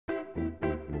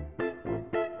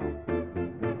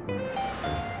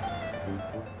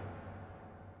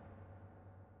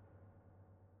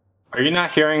Are you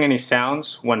not hearing any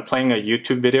sounds when playing a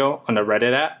YouTube video on the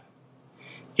Reddit app,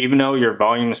 even though your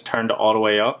volume is turned all the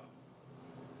way up?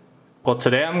 Well,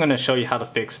 today I'm going to show you how to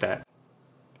fix that.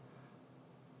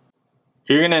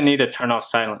 You're going to need to turn off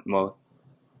silent mode.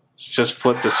 So just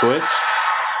flip the switch. So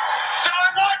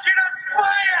I want you to spray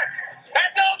it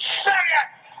and don't say it.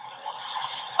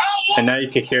 And now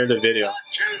you can hear the video. 1,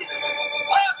 2,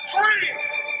 3.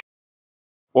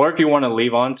 Or if you want to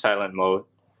leave on silent mode,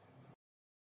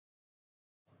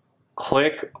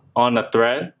 click on the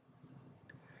thread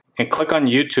and click on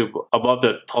YouTube above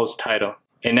the post title.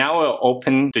 And now it will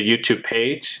open the YouTube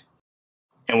page.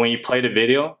 And when you play the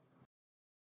video,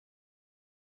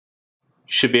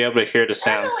 you should be able to hear the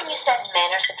sound. Remember when you said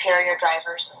men are superior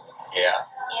drivers? Yeah.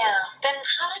 Yeah. Then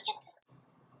how'd I get this?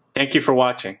 Thank you for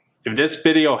watching. If this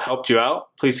video helped you out,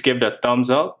 please give it a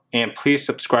thumbs up and please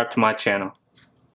subscribe to my channel.